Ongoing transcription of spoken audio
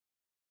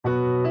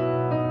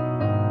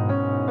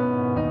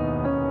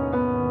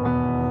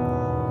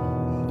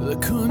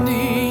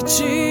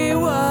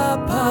Konnichiwa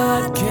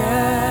Podcast.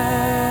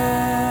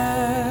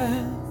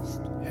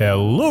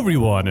 Hello,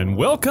 everyone, and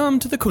welcome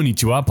to the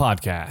Konnichiwa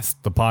Podcast,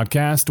 the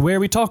podcast where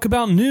we talk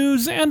about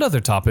news and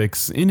other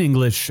topics in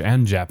English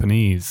and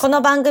Japanese. こ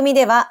の番組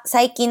では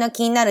最近の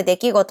気になる出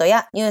来事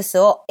やニュース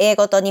を英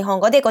語と日本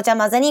語でごちゃ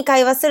混ぜに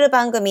会話する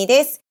番組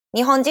です。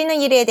日本人の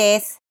ゆりえ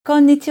です。こ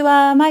んにち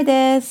は、まい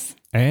です。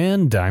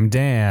And I'm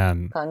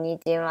Dan. こんに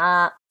ち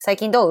は。最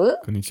近どう？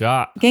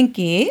 Konnichiwa. 元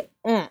気？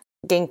うん。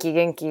元気。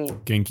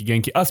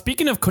Genki.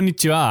 Speaking of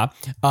konnichiwa,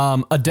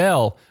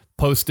 Adele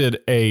posted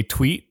a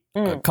tweet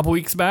a couple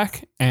weeks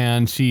back,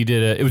 and she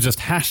did it was just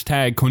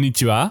hashtag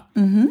konnichiwa,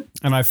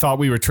 and I thought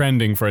we were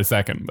trending for a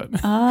second, but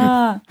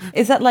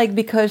is that like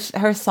because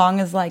her song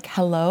is like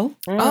hello?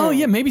 Oh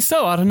yeah, maybe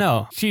so. I don't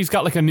know. She's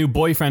got like a new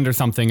boyfriend or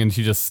something, and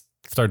she just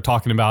started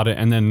talking about it,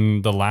 and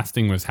then the last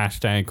thing was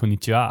hashtag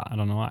konnichiwa. I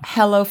don't know why.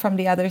 Hello from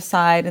the other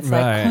side. It's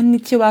Right. like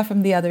konnichiwa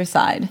from the other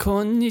side.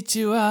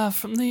 Konnichiwa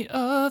from the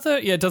other.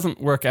 Yeah, it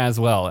doesn't work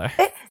as well.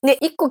 ね、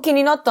一個気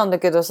になったんだ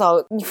けど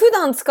さ、普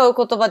段使う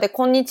言葉で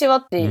こんにちは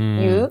って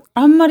言う？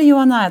あんまり言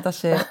わない、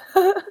私。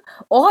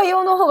おは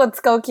ようの方が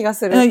使う気が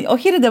する。お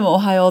昼でもお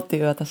はようって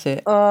言う、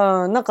私。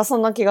なんかそ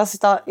んな気がし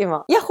た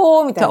今。ヤッ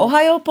ホーみたいな。じゃあお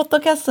はようポッド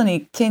キャスト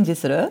にチェンジ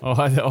する？お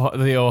はよ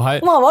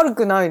う。まあ悪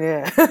くない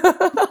ね。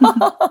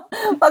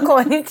まあ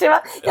こんにち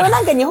は。でも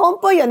なんか日本っ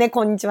ぽいよね、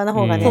こんにちはの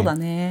方がね。そうだ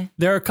ね。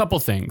There are a couple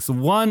things.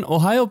 One,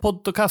 Ohio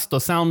Podcast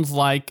sounds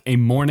like a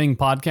morning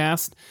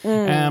podcast,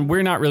 and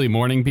we're not really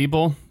morning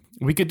people.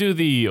 We could do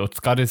the お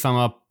疲れ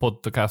様ポッ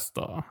ドキャス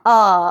ト。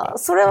ああ、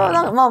それは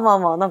ま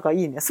あ、なんか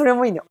いいね。それ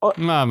もいいね。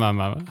ま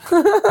あ。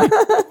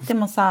で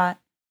もさ、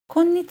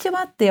こんにち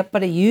はってやっぱ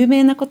り有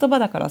名な言葉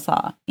だから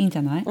さ、いいんじ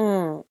ゃない？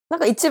なん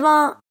か一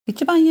番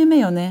有名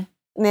よね。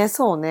ね、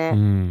そう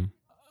ね。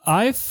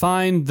I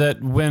find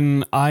that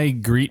when I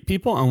greet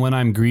people and when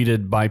I'm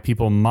greeted by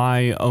people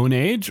my own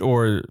age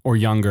or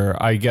younger,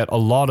 I get a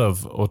lot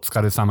of お疲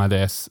れ様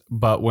です.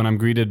 But when I'm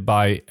greeted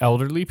by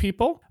elderly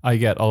people, I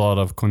get a lot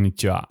of こんに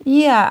ちは.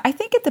 Yeah, I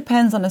think it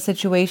depends on the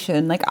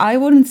situation. Like, I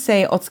wouldn't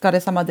say お疲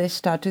れ様で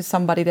した to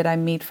somebody that I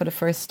meet for the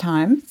first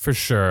time. For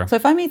sure. So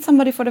if I meet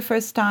somebody for the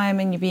first time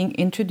and you're being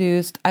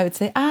introduced, I would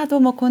say, どう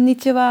もこんに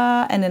ち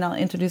は, and then I'll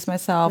introduce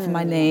myself,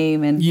 my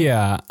name, and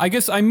Yeah, I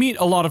guess I meet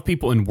a lot of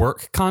people in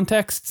work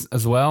contexts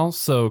as well,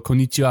 so こん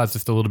にちは is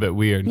just a little bit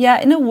weird.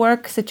 yeah, in a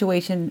work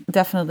situation,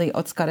 definitely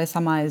お疲れ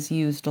様 is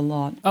used a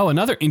lot. Oh,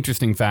 another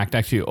interesting fact,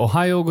 actually, お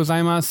はようござ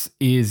います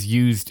is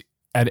used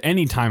at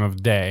any time of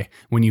day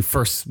when you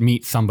first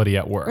meet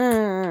somebody at work.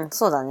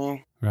 そうだ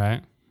ね。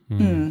 Right?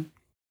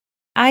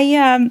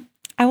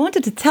 I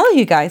wanted to tell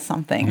you guys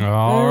something.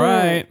 All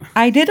right.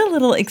 I did a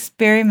little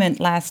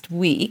experiment last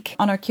week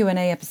on our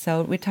Q&A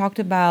episode. We talked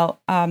about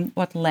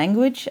what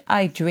language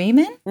I dream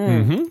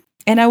in.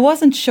 And I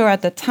wasn't sure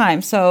at the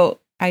time, so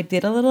I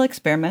did a little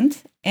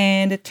experiment.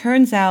 And it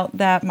turns out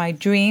that my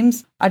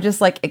dreams are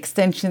just like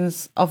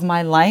extensions of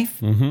my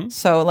life.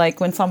 So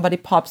like when somebody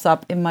pops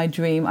up in my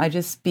dream, I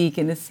just speak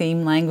in the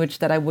same language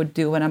that I would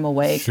do when I'm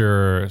awake.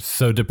 Sure.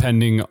 So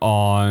depending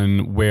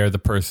on where the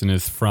person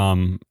is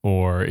from,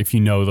 or if you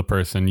know the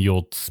person,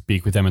 you'll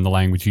speak with them in the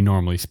language you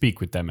normally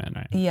speak with them in,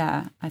 right?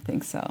 Yeah, I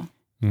think so.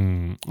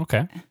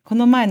 Okay. こ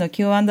の前の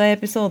Q&A エ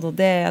ピソード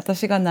で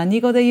私が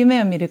何語で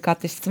夢を見るかっ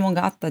て質問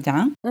があったじ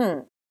ゃん。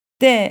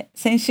で、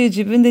先週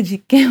自分で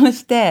実験を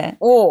して、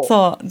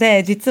そう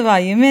で実は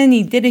夢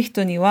に出る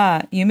人に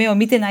は夢を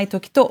見てない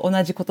時と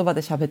同じ言葉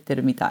で喋って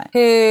るみたい。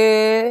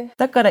へー。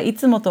だからい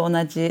つもと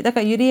同じ。だ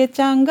からゆりえ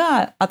ちゃん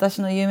が私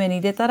の夢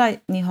に出たら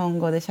日本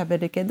語で喋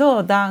るけ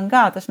ど、ダン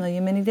が私の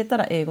夢に出た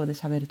ら英語で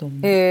喋ると思う。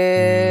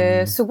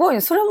へー、すごい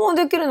ね。それも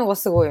できるのが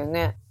すごいよ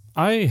ね。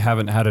I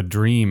haven't had a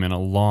dream in a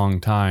long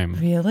time.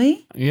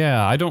 Really?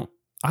 Yeah, I don't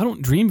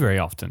dream very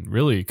often.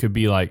 Really, it could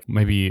be like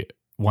maybe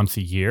once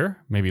a year,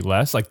 maybe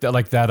less. Like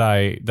that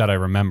I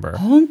remember.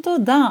 本当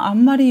ダンあ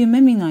んまり夢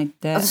見ないっ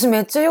て。私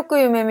めっちゃよく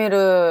夢見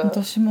る。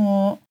私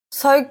も。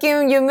最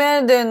近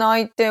夢で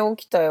泣いて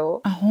起きたよ。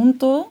あ、本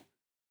当？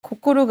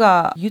心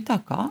が豊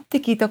かって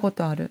聞いたこ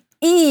とある。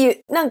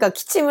なんか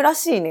吉夢ら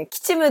しいね。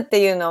吉夢って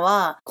いうの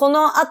は、こ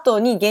の後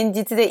に現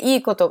実でい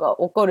いことが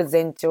起こる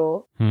前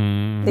兆ってい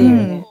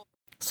うね。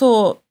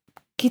そう、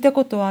聞いた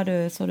ことあ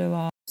る、それ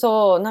は。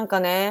そう、なん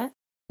かね、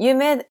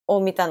夢を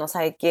見たの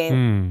最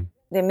近。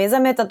で、目覚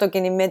めた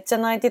時にめっちゃ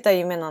泣いてた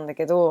夢なんだ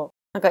けど、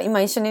なんか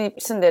今一緒に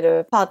住んで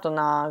るパート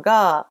ナー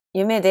が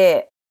夢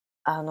で、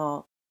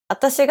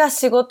私が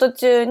仕事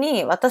中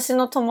に私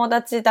の友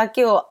達だ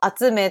けを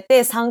集め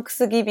てサンク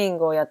スギビン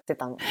グをやって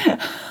たの。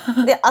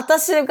で、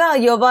私が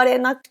呼ばれ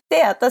なく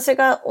て、私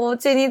がお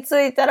家に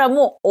着いたら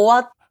もう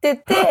終わって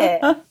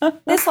て、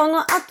で、そ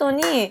の後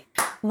に、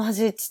マ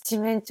ジ七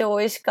面鳥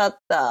美味しかっ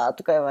た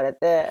とか言われ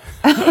て、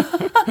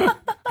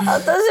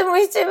私も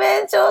七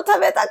面鳥食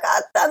べたか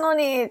ったの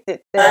にって言っ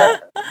て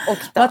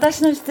起きた。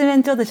私の七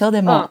面鳥でしょ、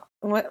でも。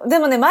で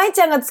もね、舞ち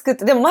ゃんが作っ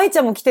て、でも舞ち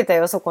ゃんも来てた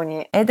よ、そこ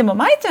に。でも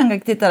舞ちゃんが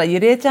来てたらゆ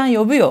りえちゃん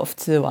呼ぶよ、普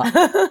通は。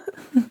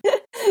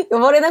呼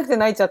ばれなくて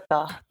泣いちゃっ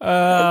た。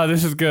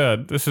This is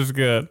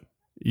good.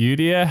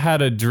 Yurie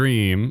had a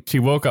dream. She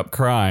woke up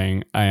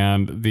crying,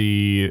 and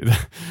the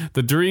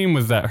dream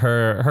was that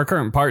her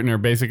current partner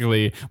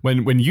basically,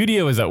 when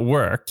Yurie was at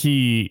work,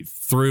 he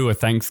threw a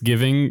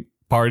Thanksgiving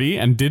party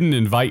and didn't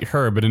invite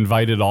her, but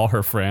invited all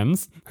her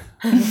friends.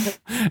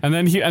 and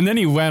then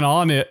he went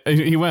on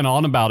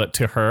about it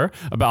to her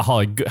about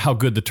how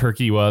good the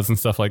turkey was and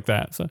stuff like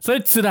that. So そ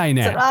れ辛い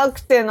ね。辛く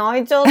て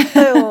泣いちゃっ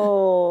た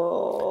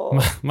よ。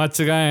間違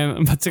い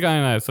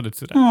ない。それ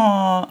辛い。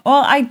Oh,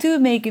 well, I do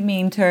make a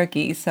mean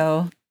turkey,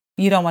 so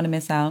you don't want to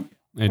miss out.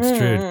 It's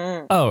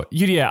true. Oh,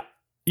 Yurie,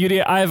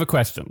 I have a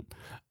question.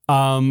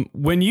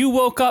 When you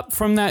woke up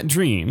from that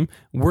dream,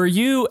 were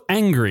you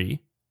angry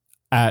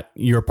at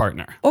your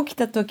partner? 起き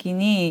た時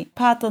に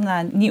パート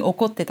ナーに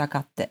怒ってたか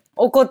って。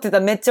怒ってた、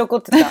めっちゃ怒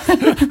ってた。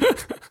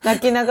泣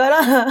きなが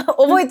ら、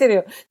覚えてる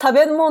よ。食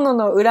べ物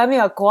の恨み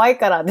は怖い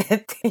からねっ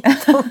て言っ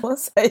たもん、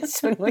最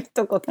初の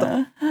一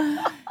言。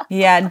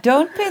Yeah,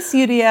 don't piss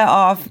Yurie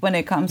off when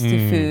it comes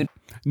to food.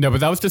 No,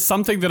 but that was just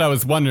something that I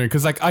was wondering,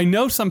 because like I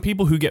know some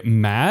people who get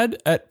mad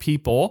at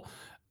people.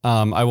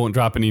 I won't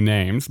drop any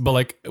names, but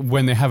like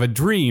when they have a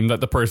dream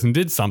that the person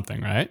did something,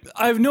 right?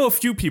 I know a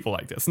few people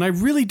like this, and I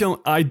really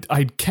don't, I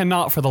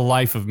cannot for the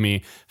life of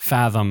me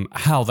fathom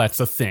how that's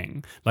a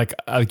thing. Like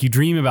you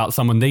dream about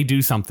someone, they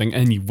do something,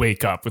 and you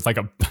wake up with like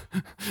a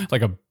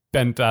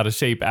bent out of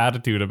shape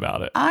attitude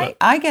about it.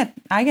 I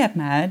get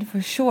mad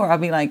for sure. I'll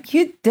be like,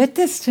 you did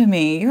this to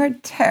me. You're a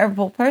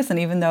terrible person,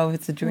 even though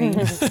it's a dream.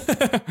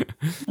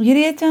 ゆ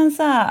りえちゃん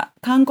さ、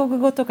韓国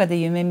語とかで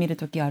夢見る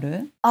ときあ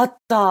る？あっ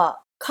た。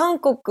韓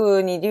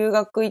国に留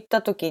学行っ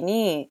た時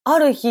に、あ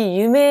る日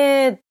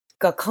夢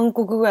が韓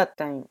国語やっ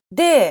たんよ。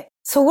で、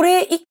そ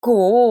れ以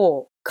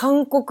降、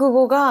韓国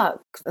語が、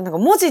なんか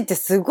文字って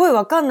すごい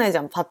わかんないじ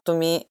ゃん、パッと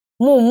見。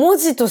もう文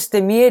字として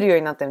見えるよう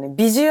になったよね。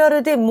ビジュア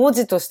ルで文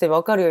字として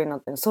わかるようにな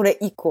ったよ。それ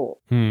以降。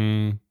な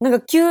ん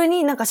か急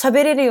になんか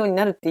喋れるように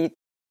なるって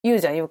言う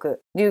じゃん、よ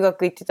く。留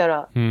学行ってた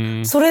ら。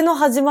それの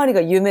始まり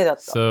が夢だっ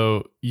た。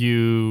So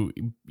you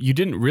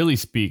didn't really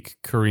speak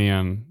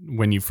Korean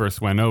when you first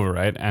went over,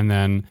 right? And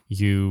then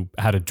you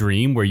had a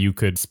dream where you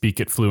could speak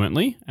it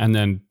fluently. And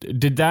then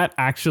did that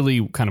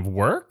actually kind of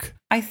work?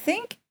 I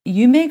think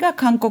夢が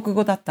韓国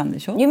語だったんで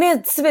しょ？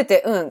夢すべ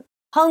て、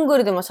ハング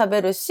ルでも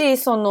喋るし、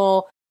そ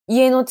の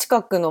家の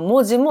近くの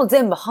文字も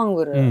全部ハン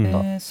グルだった。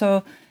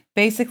So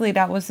basically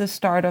that was the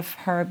start of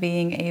her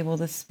being able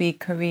to speak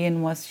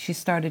Korean was she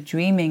started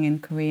dreaming in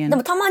Korean. で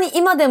もたまに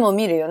今でも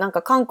見るよ。なん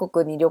か韓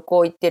国に旅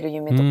行行ってる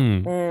夢とか。で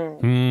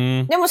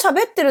も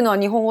喋ってるのは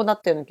日本語だ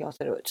ったような気が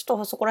する。ちょっ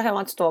とそこら辺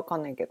はちょっとわか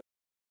んないけど。っ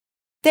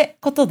て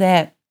こと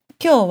で、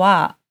今日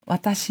は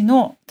私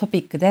のトピ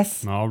ックで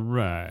す。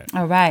Alright.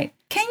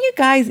 Can you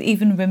guys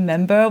even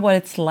remember what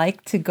it's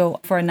like to go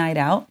for a night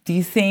out? Do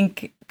you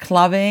think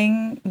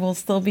clubbing will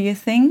still be a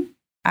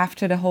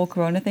thing?After the whole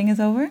corona thing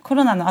is over? コ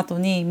ロナの後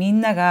にみ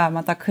んなが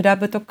またクラ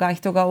ブとか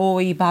人が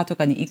多いバーと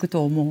かに行く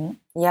と思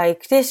う？いや、行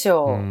くでし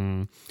ょ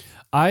う。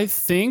I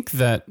think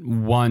that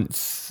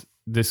once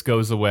this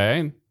goes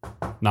away,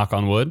 knock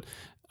on wood,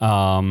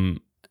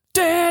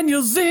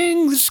 Daniel's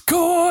English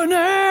Corner!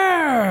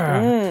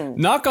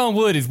 Knock on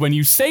wood is when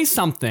you say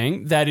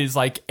something that is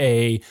like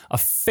a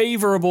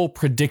favorable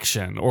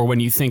prediction, or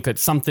when you think that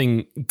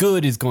something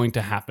good is going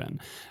to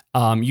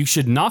happen.You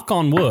should knock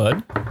on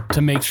wood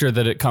to make sure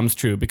that it comes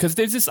true, because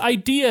there's this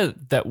idea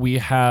that we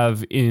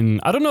have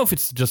I don't know if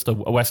it's just a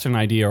Western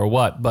idea or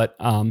what, but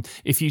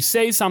if you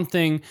say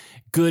something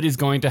good is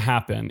going to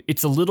happen,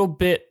 it's a little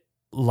bit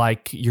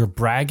like you're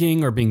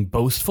bragging or being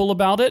boastful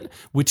about it,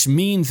 which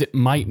means it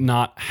might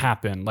not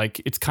happen. Like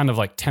it's kind of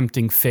like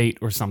tempting fate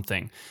or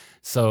something.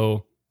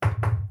 So,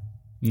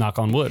 knock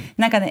on wood.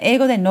 なんかね、英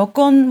語でノック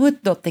オンウッ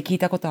ドって聞い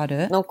たことあ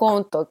る？ノックオ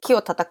ンと木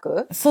を叩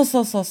く？そ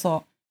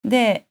う。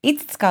で、い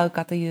つ使う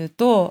かという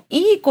と、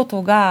いいこ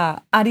と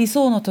があり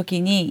そうな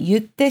時に言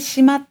って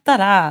しまった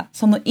ら、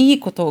そのいい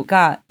こと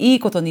がいい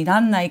ことにな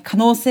らない可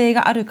能性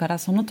があるから、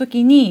その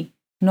時に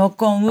ノッ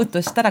クオンウッド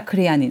したらク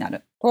リアにな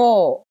る。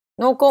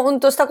ノックオン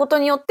としたこと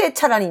によって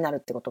チャラになるっ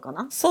てことか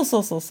な？そう。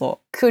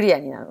クリア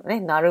になるのね。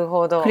なる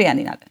ほど。クリア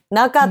になる。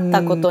なかっ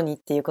たことにっ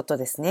ていうこと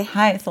ですね。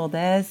はい、そう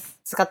です。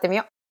使ってみ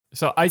よう。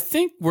So I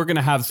think we're going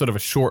to have sort of a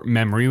short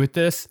memory with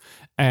this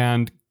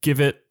and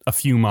give it a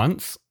few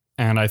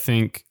months.And I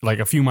think like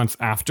a few months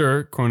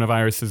after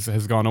coronavirus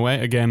has gone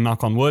away, again,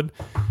 knock on wood,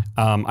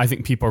 I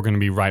think people are going to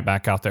be right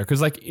back out there.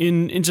 Because like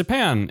in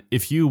Japan,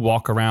 if you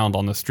walk around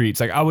on the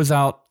streets, like I was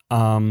out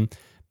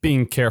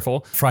being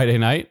careful Friday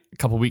night, a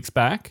couple weeks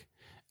back.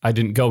 I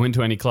didn't go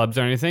into any clubs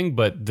or anything,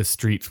 but the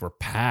streets were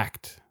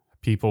packed.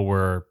 People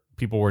were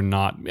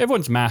not,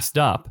 everyone's masked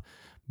up,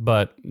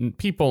 but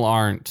people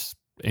aren't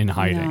in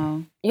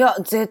hiding. いや、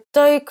絶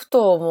対行く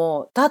と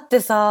思う。だって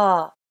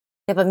さ、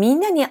やっぱみん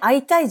なに会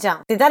いたいじゃ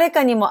ん。で、誰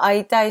かにも会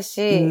いたい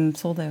し、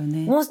そうだよ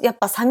ね。もうやっ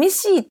ぱ寂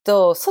しい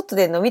と外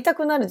で飲みた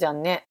くなるじゃ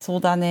んね。そ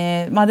うだ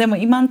ね。まあでも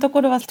今のと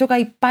ころは人が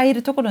いっぱいい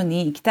るところ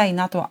に行きたい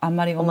なとはあん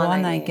まり思わ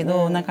ないけ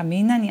ど、なんか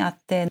みんなに会っ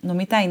て飲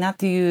みたいなっ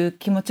ていう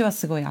気持ちは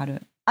すごいあ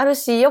る。ある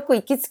し、よく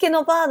行きつけ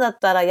のバーだっ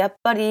たらやっ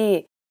ぱ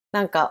り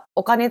なんか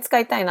お金使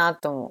いたいな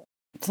と思う。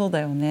そう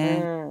だよ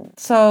ね。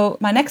So,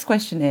 my next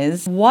question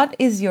is, what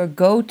is your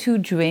go-to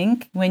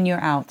drink when you're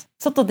out?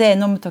 外で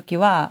飲むとき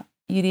は、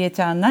ゆりえ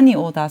ちゃん何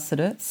オーダーす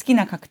る？好き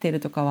なカクテル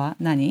とかは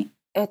何？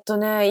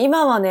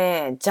今は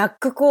ね、ジャッ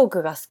クコー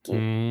クが好き。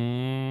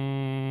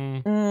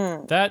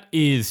That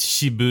is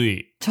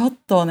shibui. ちょっ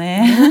と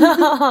ね。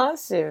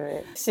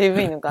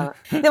渋いのか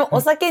な。でも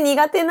お酒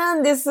苦手な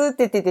んですって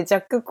言ってて、ジャ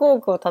ックコ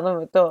ークを頼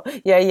むと、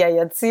いやいやい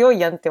や、強い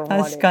やんって思わ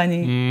れる。確か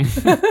に。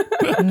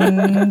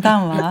ダ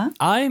ンは？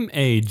 I'm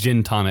a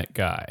gin tonic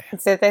guy.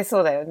 絶対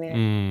そうだよ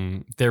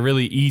ね。They're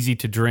really easy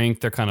to drink.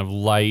 They're kind of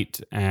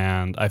light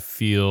and I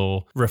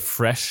feel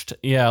refreshed.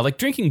 Yeah, like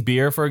drinking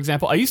beer, for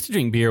example. I used to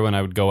drink beer when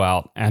I would go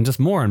out and just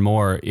more and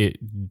more it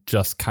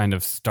just kind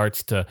of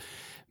starts to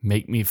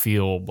make me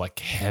feel like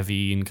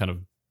heavy and kind of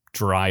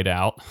dried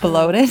out.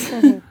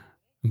 Bloated?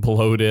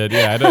 Bloated,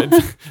 yeah.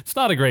 It's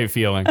not a great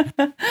feeling.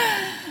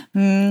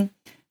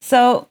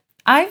 So,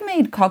 I've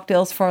made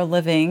cocktails for a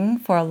living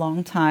for a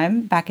long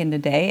time back in the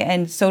day,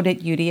 and so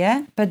did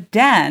Yurie. But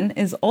Dan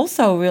is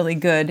also really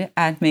good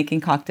at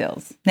making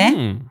cocktails.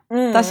 ね、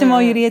私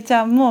もゆりえち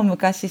ゃんも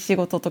昔仕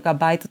事とか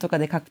バイトとか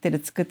でカクテ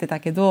ル作って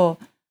たけど、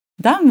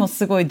ダンも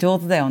すごい上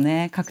手だよ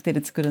ね、カクテ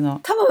ル作るの。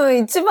多分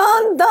一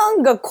番ダ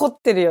ンが凝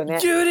ってるよね。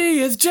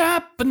Yurie is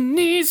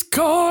Japanese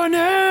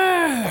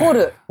corner! 凝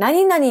る。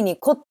何々に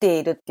凝って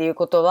いるっていう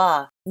こと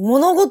は、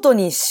物事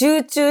に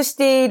集中し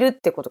ているっ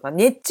てことか、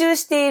熱中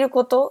している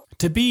こと。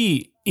To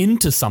be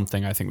into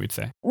something, I think we'd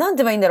say. なん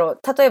て言えばいいんだろう。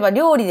例えば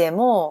料理で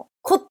も、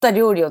凝った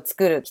料理を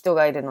作る人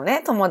がいるの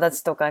ね、友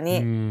達とか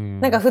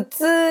に。なんか普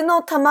通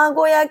の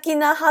卵焼き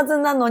なはず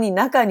なのに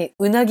中に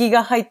うなぎ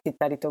が入って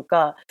たりと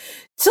か、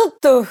ちょっ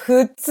と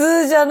普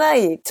通じゃな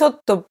い、ちょ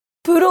っと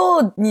プ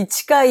ロに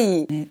近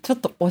い、ちょっ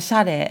とおし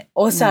ゃれ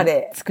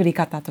作り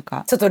方と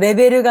か、ちょっとレ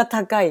ベルが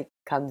高い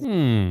感じ。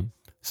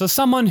So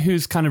someone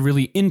who's kind of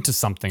really into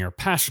something or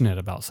passionate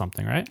about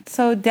something, right?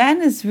 So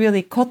Dan is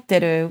really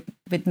kotteru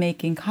with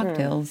making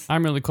cocktails.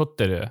 I'm really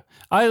kotteru.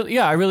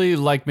 I really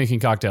like making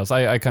cocktails.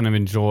 I kind of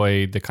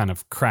enjoy the kind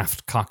of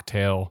craft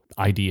cocktail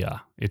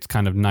idea. It's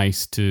kind of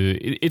nice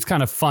it's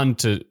kind of fun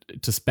to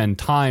spend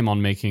time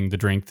on making the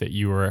drink that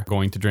you are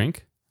going to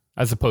drink,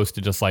 as opposed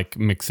to just like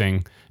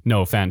mixing,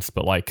 no offense,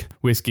 but like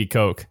whiskey,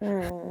 Coke.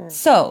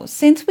 So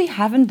since we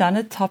haven't done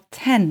a top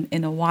 10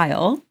 in a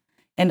while,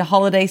 and the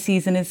holiday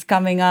season is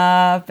coming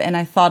up, and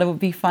I thought it would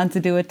be fun to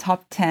do a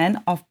top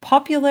 10 of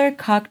popular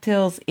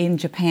cocktails in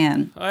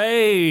Japan.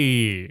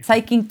 Hey!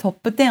 最近トッ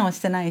プ10をし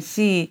てない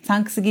し、サ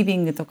ンクスギビ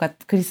ングとか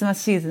クリスマ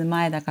スシーズン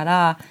前だか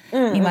ら、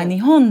今日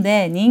本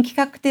で人気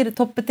カクテル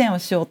トップ10を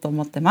しようと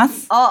思ってま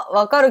す。あ、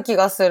わかる気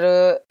がす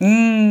る。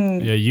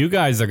Yeah, you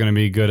guys are going to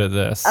be good at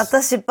this.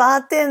 私、バ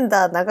ーテン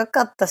ダー長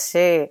かった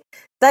し、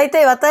だい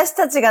たい私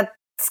たちが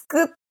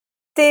作っ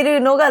て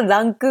るのが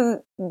ラン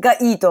クが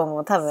いいと思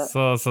う、多分。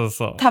そう。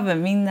多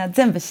分みんな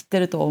全部知って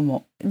ると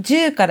思う。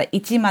10から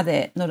1ま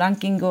でのラン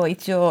キングを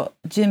一応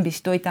準備し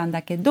といたん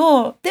だけ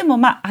ど、でも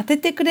まあ当て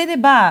てくれれ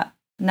ば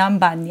何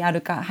番にあ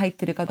るか入っ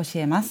てるか教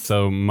えます。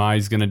So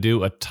Mai's going to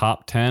do a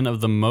top 10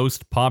 of the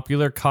most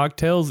popular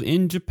cocktails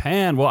in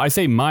Japan. Well, I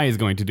say Mai is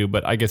going to do,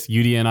 but I guess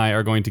Yurie and I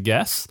are going to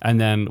guess.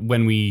 And then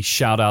when we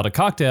shout out a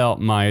cocktail,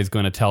 Mai is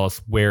going to tell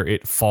us where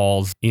it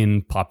falls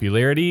in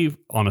popularity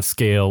on a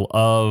scale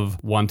of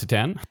 1 to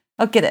 10.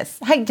 OK で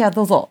す。はい、じゃあ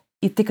どうぞ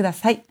言ってくだ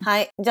さい。は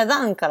い、じゃあ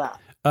ダンから。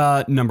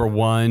Number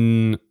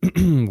 1,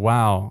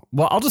 wow.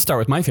 Well, I'll just start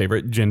with my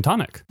favorite, gin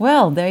tonic.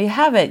 Well, there you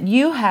have it.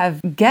 You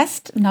have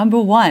guessed number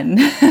 1.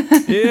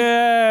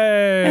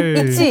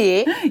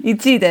 Yay!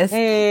 1位です。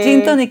ジ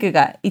ントニック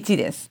が1位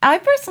です。I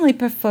personally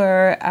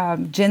prefer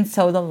gin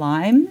soda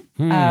lime,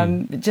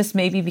 just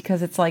maybe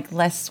because it's like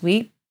less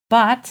sweet,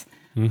 but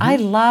I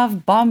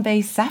love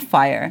Bombay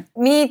Sapphire.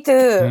 Me too.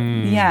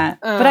 Yeah,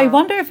 but I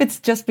wonder if it's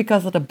just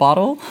because of the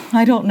bottle.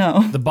 I don't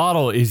know. The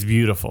bottle is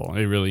beautiful.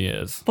 It really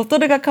is. ボト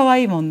ルが可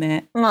愛いもん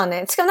ね。まあ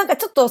ね。しかもなんか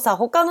ちょっとさ、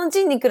他の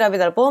ジンに比べた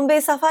らボンベ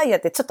イサファイアっ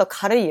てちょっと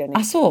軽いよね。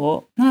あ、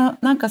そうな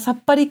んかさっ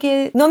ぱり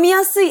系。飲み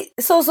やすい。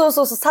そう。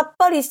さっ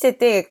ぱりして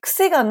て、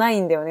癖がない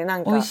んだよね、な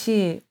んか。美味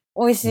しい。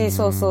美味しい。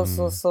そう。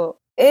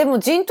もう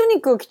ジントニ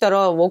ックが来た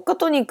ら、ウォッカ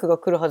トニックが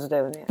来るはずだ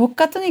よね。ウォッ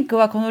カトニック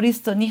はこのリ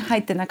ストに入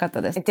ってなかっ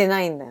たです。入って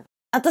ないんだよ。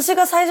私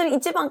が最初に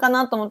一番か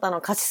なと思ったの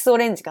はカシスオ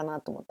レンジかな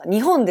と思った。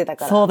日本でだ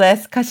から。そうで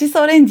す。カシス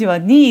オレンジは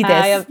2位です。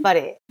あ、やっぱ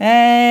り。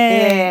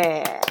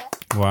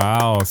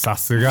Wow, さ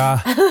す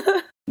が。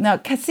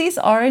Now, cassis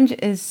orange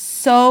is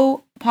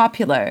so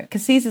popular.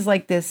 Cassis is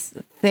like this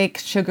thick,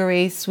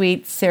 sugary,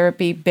 sweet,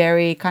 syrupy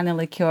berry kind of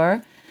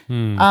liqueur.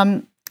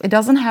 It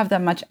doesn't have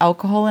that much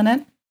alcohol in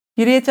it.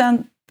 ゆりえちゃ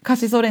ん、カ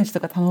シスオレンジと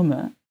か頼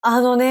む？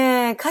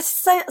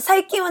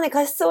最近はね、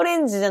カシスオレ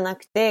ンジじゃな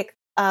くて、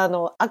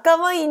赤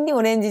ワインに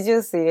オレンジジュ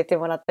ース入れて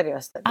もらったり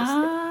はしたりして。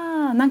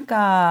なん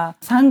か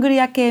サングリ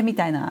ア系み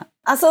たいな。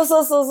そう。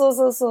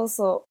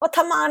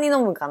たまに飲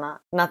むか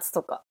な、夏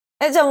とか。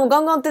じゃあもうガ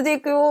ンガン当てて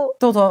いくよ。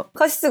どうぞ。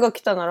カシスが来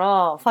たな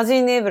ら、ファジ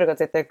ーネーブルが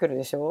絶対来る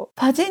でしょ。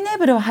ファジーネー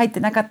ブルは入って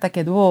なかった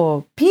け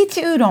ど、ピー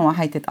チウーロンは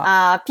入って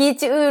た。ピー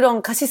チウーロ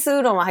ン、カシスウ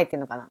ーロンは入ってん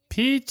のかな。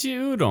ピーチ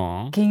ウー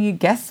ロン Can you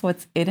guess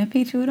what's in a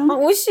peach udon?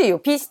 美味しいよ。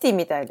ピーチティー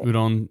みたいで。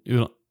Oolong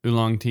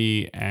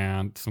tea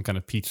and some kind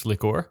of peach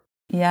liqueur.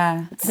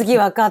 Yeah. 次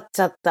分かっち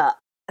ゃった。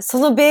そ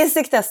のベース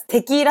できた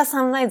テキーラ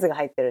サンライズが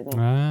入ってる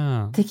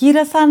ね。テキー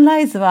ラサンラ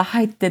イズは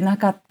入ってな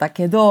かった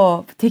け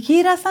ど、テ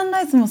キーラサン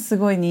ライズもす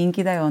ごい人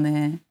気だよ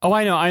ね。Oh,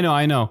 I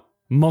know.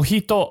 モ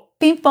ヒト。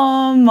ピン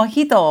ポン、モ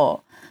ヒ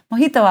ト。モ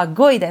ヒトは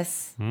5位で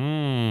す。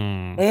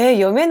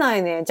読めな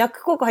いね。ジャッ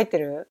クコーク入って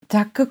る？ジ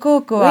ャックコ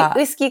ークは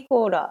ウイスキー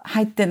コーラ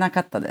入ってな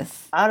かったで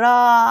す。あ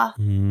ら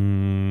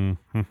ー。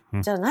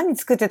じゃあ何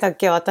作ってたっ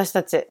け私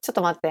たち。ちょっ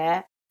と待っ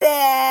て。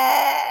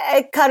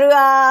カル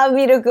ア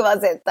ミルクは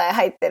絶対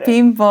入ってる。ピ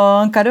ン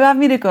ポン、カルア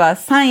ミルクは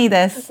3位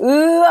です。う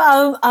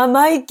わ、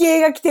甘い系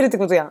が来てるって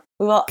ことやん。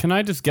うわ。Can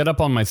I just get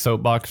up on my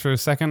soapbox for a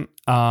second?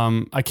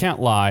 I can't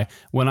lie.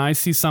 When I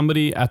see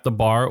somebody at the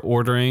bar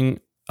ordering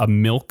a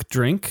milk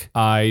drink,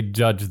 I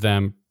judge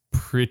them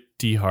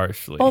pretty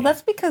harshly. Well,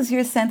 that's because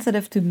you're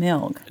sensitive to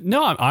milk.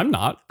 No, I'm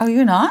not. Oh,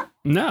 you're not?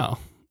 No.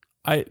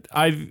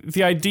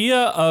 The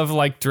idea of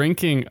like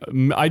drinking,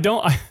 I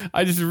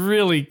just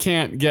really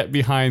can't get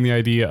behind the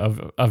idea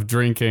of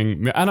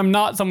drinking. And I'm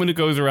not someone who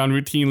goes around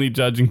routinely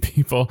judging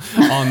people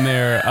on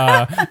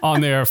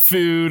their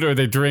food or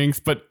their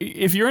drinks. But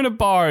if you're in a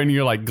bar and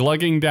you're like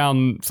glugging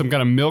down some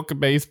kind of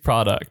milk-based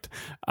product,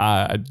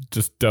 I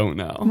just don't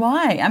know.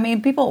 Why? I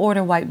mean, people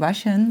order White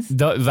Russians.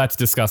 That's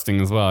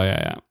disgusting as well,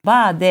 yeah.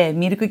 バーで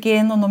ミルク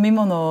系の飲み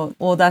物を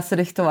オーダーす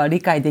る人は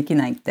理解でき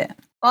ないって。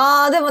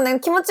でもね、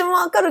気持ちも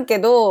わかるけ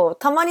ど、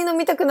たまに飲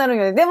みたくなる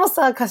よね。でも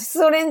さ、カシ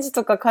スオレンジ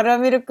とかカルア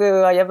ミルク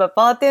はやっぱ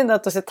バーテンダ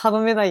ーとして頼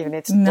めないよ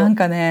ね、ちょっと。なん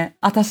かね、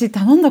私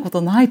頼んだこと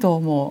ないと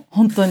思う。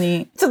本当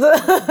に。ちょっと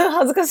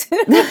恥ずかしい。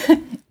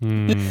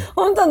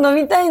本当は飲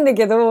みたいんだ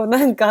けど、な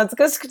んか恥ず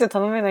かしくて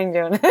頼めないんだ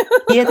よね。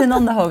家で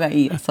飲んだ方が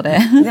いいよ、それ。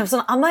でもそ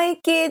の甘い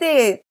系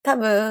で多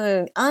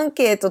分アン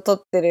ケート取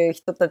ってる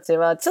人たち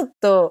はちょっ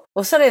と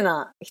おしゃれ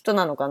な人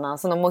なのかな。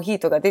そのモヒー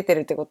トが出て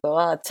るってこと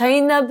は、チャ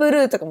イナブル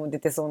ーとかも出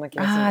てそうな気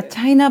がする。チ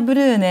ャイナブ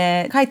ルー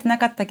ね。書いてな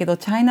かったけど、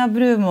チャイナブ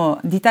ルーも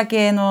ディタ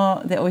系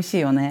ので美味しい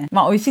よね。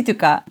まあ美味しいという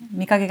か、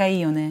見かけがいい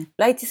よね。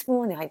ライチスプ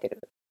ーンに入って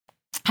る？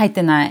入っ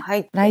てない。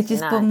ライチス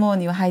プーンモー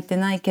には入って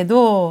ないけ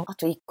ど、あ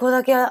と1個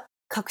だけ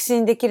確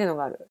信できるの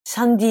がある。シ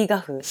ャンディガ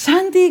フ。シ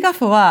ャンディガ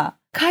フは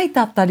書いて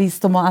あったリ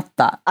ストもあっ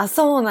た。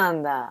そうな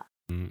んだ。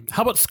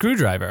How about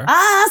screwdriver?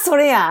 そ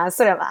れや。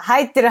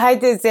入ってる、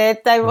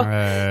絶対。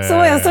そ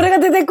うや、それが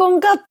出てこ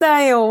んかった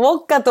んよ。ウ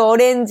ォッカとオ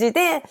レンジ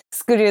で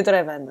スクリュードラ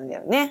イバーなんだ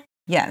よね。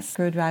Yes,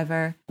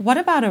 screwdriver. What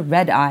about a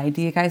red eye?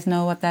 Do you guys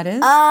know what that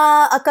is?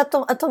 赤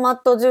トマ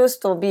トジュース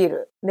とビー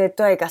ル。レッ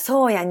ドアイか。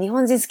そうや、日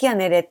本人好きや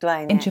ね、レッド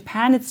アイね。In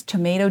Japan, it's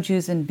tomato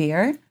juice and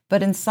beer.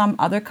 But in some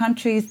other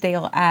countries,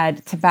 they'll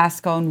add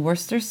Tabasco and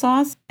Worcester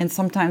sauce, and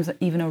sometimes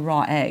even a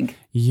raw egg.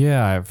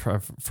 Yeah, I've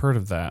heard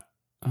of that.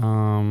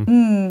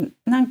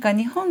 なんか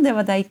日本で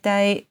はだい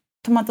たい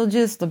トマトジ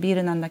ュースとビー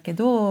ルなんだけ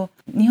ど、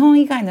日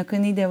本以外の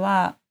国で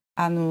は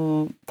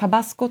タ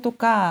バスコと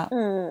か、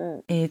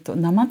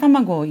生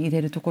卵を入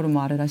れるところ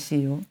もあるらし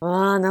いよ。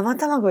生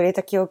卵入れ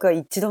た記憶は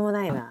一度も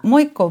ないな。も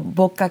う一個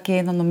ボッカ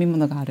系の飲み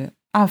物がある。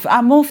もう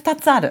2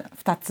つある。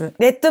2つ。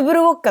レッドブ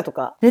ルボッカと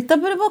か。レッド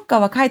ブルボッ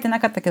カは書いてな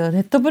かったけど、レ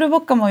ッドブル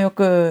ボッカもよ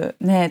く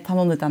ね、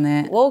頼んでた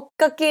ね。ウォッ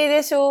カ系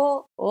でし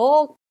ょ？ウ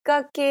ォッ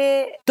カ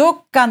系。ど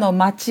っかの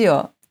町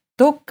よ。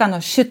どっかの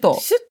首都。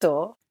首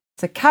都？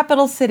 It's a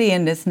capital city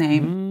in this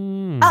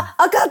name. わ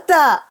かっ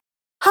た。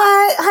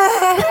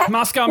はい。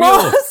モスコミュ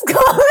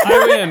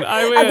ール。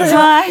I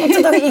win. ち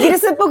ょっとイギリ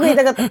スっぽく言い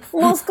たかった。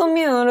モスコ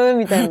ミュール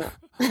みたいな。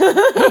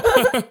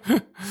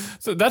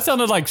So that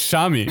sounded like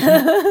Shami.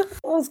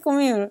 モスコ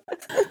ミュール。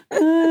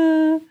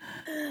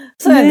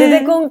そうや、出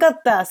てこんか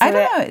った。I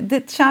don't know.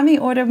 Did Shami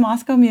order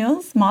Moscow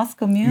mules?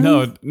 Moscow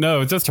mules?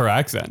 No, just her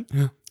accent.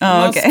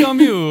 Oh, okay. Moscow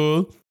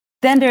mule.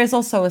 Then there is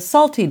also a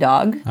salty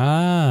dog.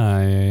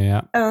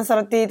 Yeah. サ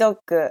ルティドッ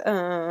グ。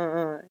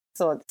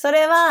そう。そ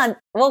れは、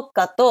ウォッ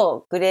カ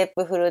とグレー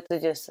プフルーツ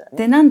ジュースだね。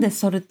で、なんで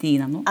ソルティ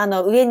な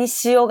の？上に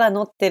塩が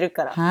乗ってる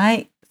から。は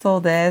い、そ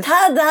うです。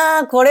た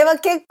だ、これは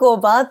結構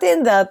バーテ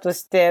ンダーと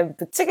して、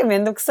ぶっちゃけめ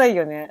んどくさい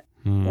よね。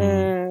ブ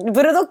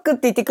ルドッグっ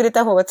て言ってくれ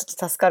た方がちょっ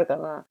と助かるか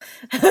な。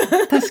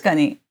確か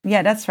に。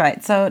Yeah, that's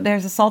right. So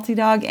there's a salty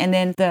dog, and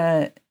then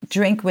the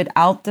drink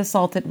without the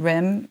salted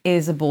rim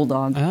is a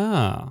bulldog.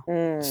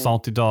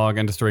 Salty dog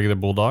and just a regular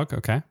bulldog.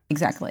 Okay.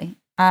 Exactly.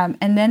 And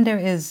then there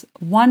is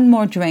one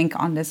more drink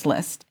on this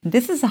list.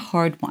 This is a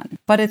hard one,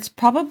 but it's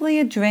probably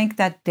a drink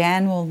that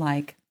Dan will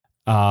like.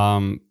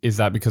 Is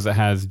that because it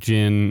has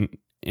gin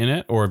in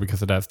it or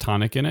because it has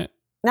tonic in it?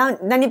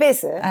 何ベー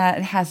ス？ It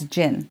has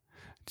gin.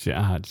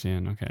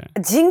 Gin, okay.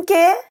 ジン系？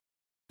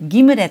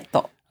ギムレッ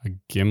ト。A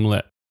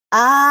gimlet.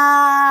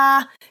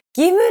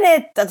 ギムレ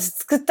ット、私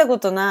作ったこ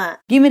とない。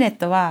ギムレッ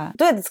トは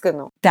どうやって作る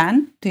の？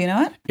 Dan, do you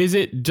know it? Is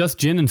it just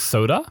gin and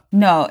soda?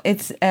 No,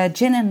 it's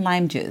gin and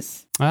lime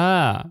juice.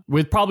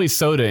 With probably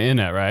soda in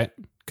it, right?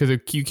 Because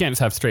you can't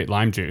just have straight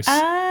lime juice.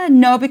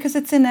 No, because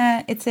it's in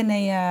a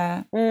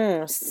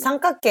三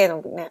角形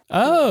のね。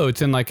Oh,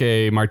 it's in like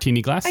a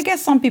martini glass? I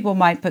guess some people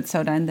might put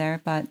soda in there,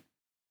 but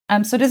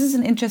so this is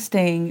an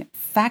interesting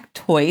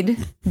factoid.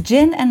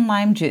 Gin and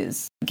lime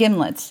juice,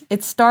 gimlets.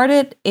 It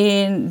started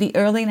in the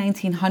early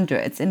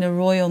 1900s in the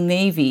Royal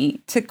Navy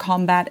to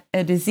combat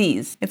a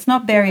disease. It's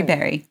not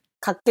beriberi.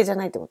 かっけじゃ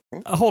ないってこと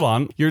ね。Hold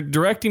on. You're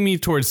directing me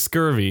towards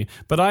scurvy,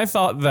 but I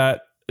thought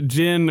that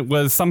gin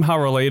was somehow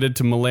related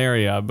to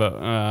malaria, but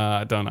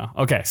I don't know.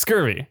 Okay,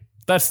 scurvy.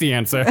 That's the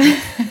answer.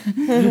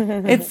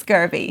 It's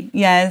scurvy,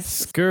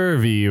 yes.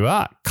 Scurvy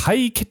は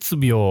解血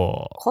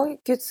病。解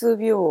血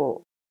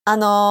病。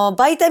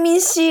バイタミ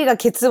ン C が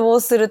欠乏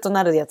すると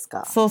なるやつ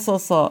か。そう。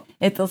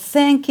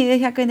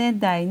1900年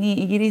代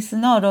にイギリス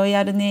のロイ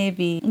ヤルネイ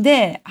ビー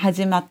で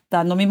始まっ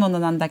た飲み物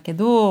なんだけ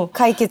ど、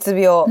解血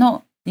病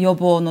の予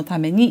防のた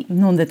めに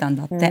飲んでたん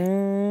だって。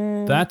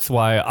That's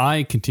why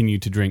I continue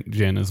to drink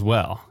gin as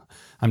well.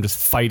 I'm just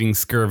fighting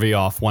scurvy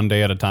off one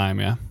day at a time,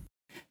 yeah.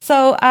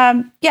 So,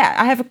 I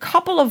have a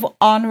couple of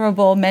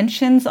honorable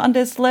mentions on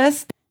this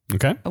list.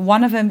 Okay.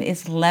 One of them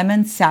is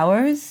lemon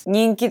sours.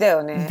 人気だ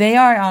よね。 They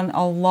are on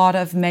a lot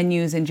of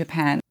menus in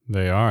Japan.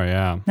 They are,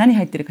 yeah. 何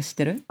入ってるか知っ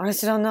てる？あれ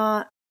知ら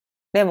な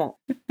い。レモ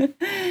ン。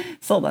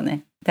そうだ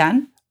ね。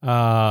Dan?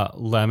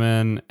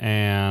 Lemon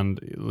and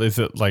is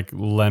it like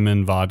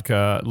lemon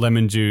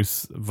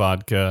juice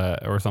vodka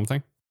or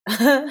something?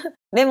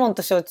 レモン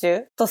と焼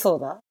酎とソ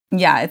ーダ。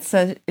Yeah, it's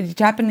a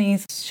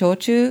Japanese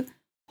shochu,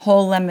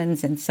 whole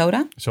lemons and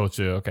soda.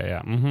 Shochu, okay,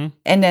 yeah. Mm-hmm.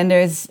 And then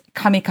there's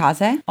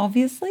kamikaze,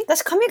 obviously.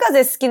 私、神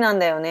風好きなん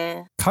だよ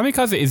ね。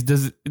 Kamikaze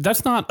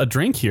that's not a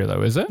drink here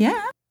though, is it? Yeah.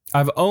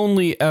 I've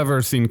only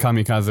ever seen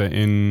kamikaze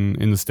in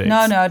the States.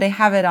 No, they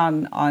have it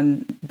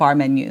on bar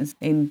menus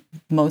in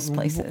most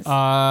places.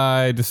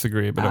 I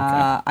disagree, but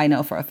okay. I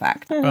know for a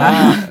fact.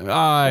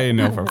 I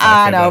know for a fact.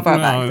 I know for a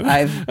fact.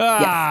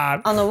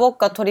 Yes. ウォッ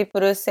カトリプ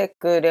ルセッ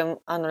ク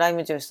ライ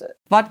ムジュース。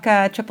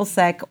 Vodka, triple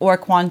sec, or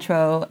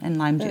Cointreau and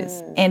lime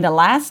juice. And the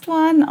last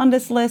one on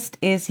this list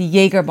is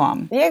Jaeger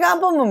bomb. イエガー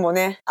ボムも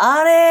ね、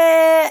あ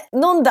れ、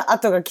飲んだ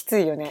後がきつ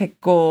いよね。結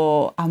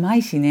構甘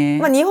いしね。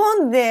まあ、日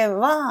本で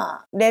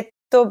は、レッ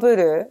ドブ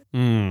ル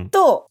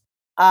と、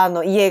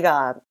イエ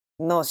ガ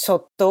ーのショ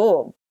ット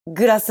を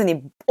グラス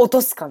に落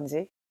とす感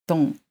じ。ド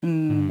ン。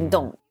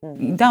ドン。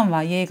ダン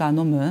はイエガー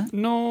飲む？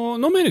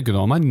飲めるけ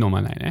どあまり飲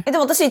まないね。で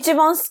も私一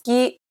番好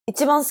き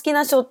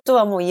なショット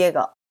はもうイエ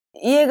ガー。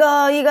イエ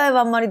ガー以外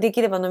はあんまりで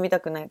きれば飲みた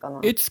くないかな。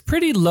It's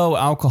pretty low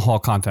alcohol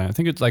content. I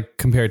think it's like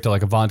compared to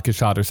like a vodka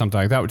shot or something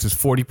like that, which is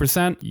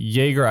 40%.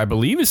 Jaeger, I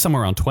believe, is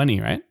somewhere around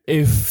 20, right?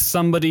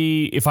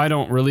 If I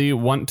don't really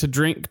want to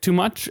drink too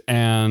much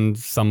and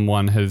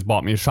someone has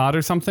bought me a shot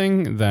or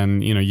something,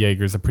 then,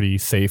 Jaeger's a pretty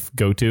safe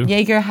go-to.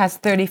 Jaeger has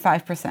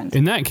 35%.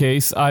 In that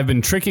case, I've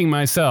been tricking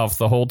myself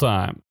the whole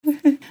time.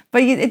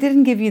 But it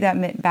didn't give you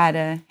that bad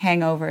a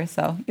hangover,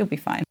 so you'll be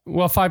fine.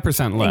 Well,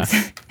 5%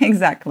 less.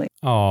 Exactly.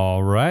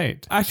 All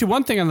right. Actually,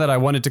 one thing that I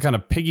wanted to kind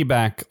of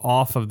piggyback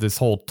off of this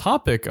whole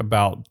topic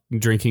about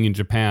drinking in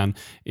Japan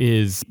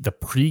is the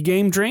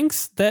pre-game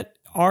drinks that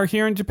are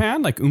here in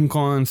Japan, like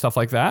unkon and stuff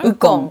like that.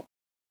 Ukon.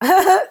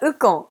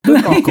 Ukon.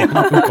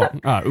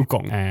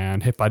 Ukon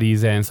and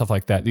heparize and stuff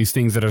like that. These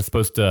things that are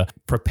supposed to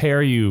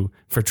prepare you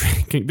for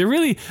drinking.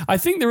 I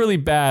think they're really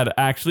bad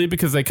actually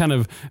because they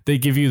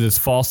give you this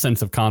false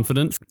sense of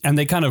confidence and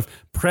they kind of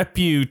prep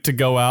you to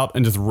go out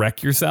and just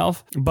wreck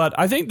yourself. But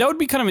I think that would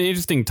be kind of an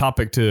interesting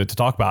topic to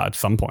talk about at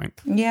some point.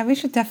 Yeah, we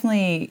should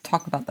definitely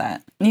talk about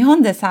that. 日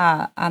本で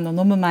さ、飲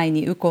む前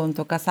にウコン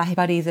とかさ、ヘ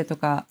パリーゼと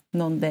か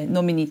飲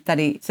みに行った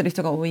りする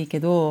人が多いけ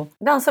ど。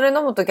だからそれ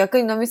飲むと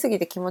逆に飲みすぎ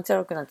て気持ち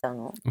悪くなっちゃう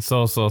の。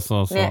そう。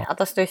ね、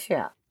私と一緒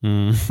や。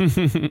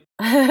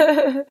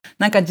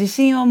なんか自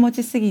信を持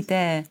ちすぎ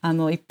て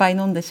いっぱい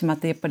飲んでしまっ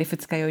てやっぱり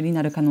二日酔いに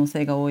なる可能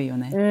性が多いよ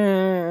ね。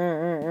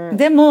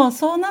でも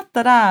そうなっ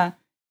たら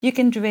You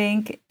can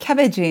drink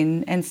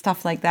cabagin and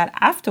stuff like that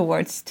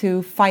afterwards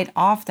to fight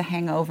off the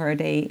hangover.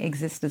 They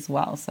exist as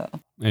well. So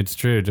it's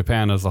true.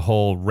 Japan has a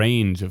whole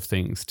range of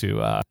things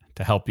to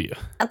help you.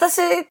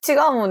 私違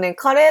うもんね。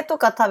カレーと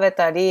か食べ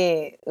た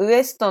り、ウ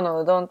エスト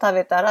のうどん食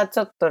べたらち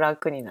ょっと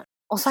楽になる。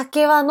お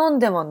酒は飲ん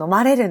でも飲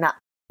まれるな。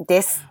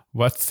です。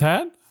What's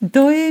that?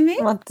 どういう意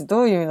味？待って、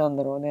どういう意味なん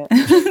だろうね。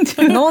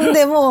飲ん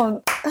で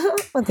も、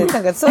待って、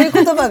なんかそういう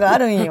言葉があ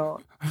るん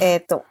よ。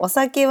お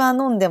酒は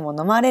飲んでも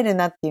飲まれる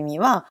なっていう意味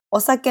は、お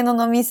酒の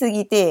飲みす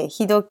ぎて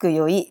ひどく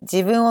酔い、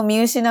自分を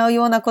見失う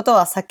ようなこと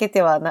は避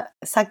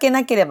け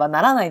なければ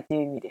ならないって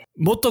いう意味で。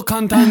もっと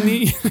簡単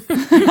に。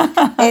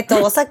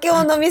お酒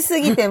を飲みす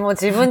ぎても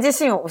自分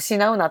自身を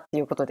失うなって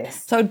いうことで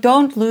す。So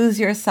don't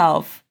lose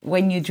yourself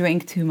when you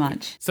drink too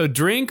much. So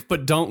drink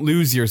but don't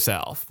lose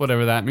yourself,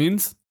 whatever that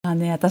means.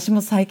 ね、私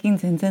も最近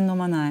全然飲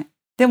まない。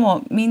で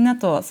もみんな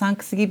とサン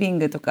クスギビン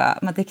グと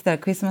か、できたら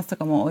クリスマスと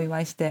かもお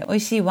祝いして、美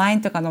味しいワイ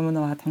ンとか飲む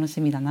のは楽し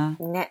みだな。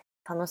ね、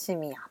楽し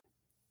みや。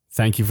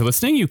Thank you for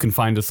listening. You can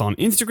find us on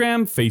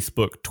Instagram,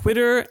 Facebook,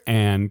 Twitter,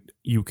 and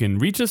you can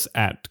reach us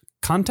at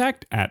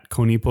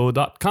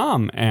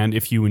contact@konnipo.com. And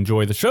if you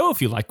enjoy the show,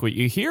 if you like what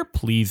you hear,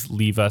 please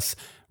leave us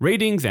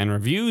ratings and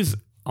reviews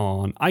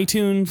on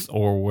iTunes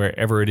or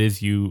wherever it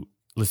is you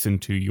listen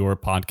to your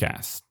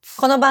podcasts.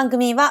 この番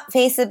組は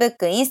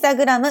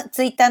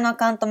Facebook、Instagram、Twitter のア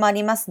カウントもあ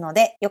りますの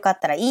で、よかっ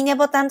たらいいね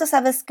ボタンと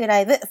サブスクラ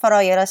イブ、フォロ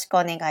ーよろしく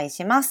お願い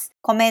します。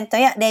コメント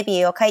やレ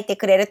ビューを書いて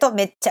くれると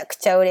めっちゃく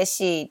ちゃ嬉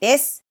しいで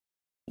す。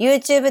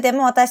YouTube で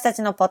も私た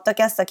ちのポッド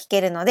キャスト聞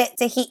けるので、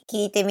ぜひ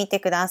聞いてみて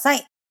くださ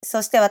い。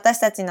そして私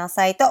たちの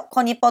サイト、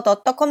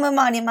konnipo.com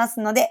もあります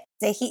ので、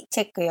ぜひ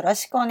チェックよろ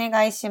しくお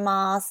願いし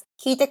ます。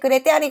聞いてく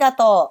れてありが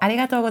とう。あり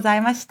がとうござ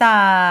いまし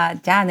た。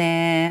じゃあ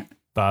ね。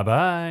Bye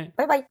bye.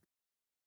 バイバイ。